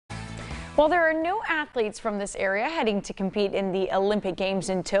While there are no athletes from this area heading to compete in the Olympic Games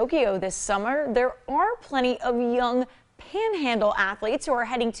in Tokyo this summer, there are plenty of young panhandle athletes who are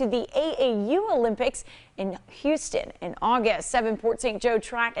heading to the AAU Olympics in Houston in August. 7 Port St. Joe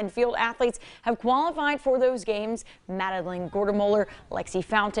track and field athletes have qualified for those games. Madeline Gordemoller, Lexi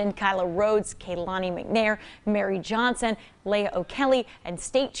Fountain, Kyla Rhodes, Kaylani McNair, Mary Johnson, Leah O'Kelly, and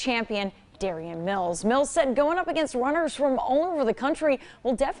state champion Darian Mills. Mills said going up against runners from all over the country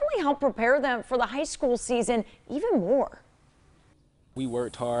will definitely help prepare them for the high school season even more. We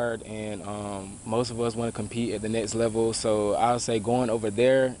worked hard, and most of us want to compete at the next level. So I would say going over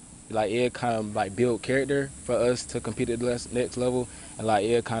there, like it kind of like build character for us to compete at the next level, and like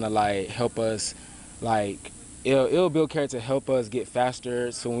it kind of like help us, like it'll build character, help us get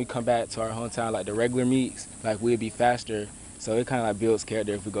faster. So when we come back to our hometown, like the regular meets, like we'll be faster. So it kind of like builds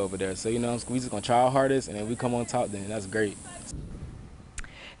character if we go over there. So, you know, we just gonna try our hardest, and if we come on top, then that's great.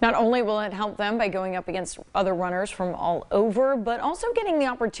 Not only will it help them by going up against other runners from all over, but also getting the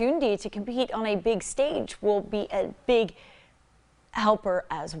opportunity to compete on a big stage will be a big helper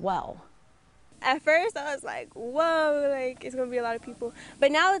as well. At first, I was like, whoa, like it's gonna be a lot of people.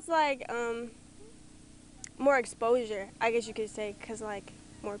 But now it's like more exposure, I guess you could say, because like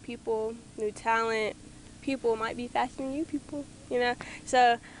more people, new talent. People might be faster than you people, you know.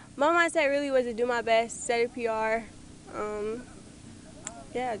 So my mindset really was to do my best, set a PR,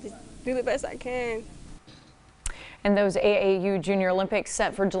 yeah, just do the best I can. And those AAU Junior Olympics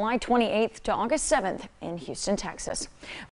set for July 28th to August 7th in Houston, Texas.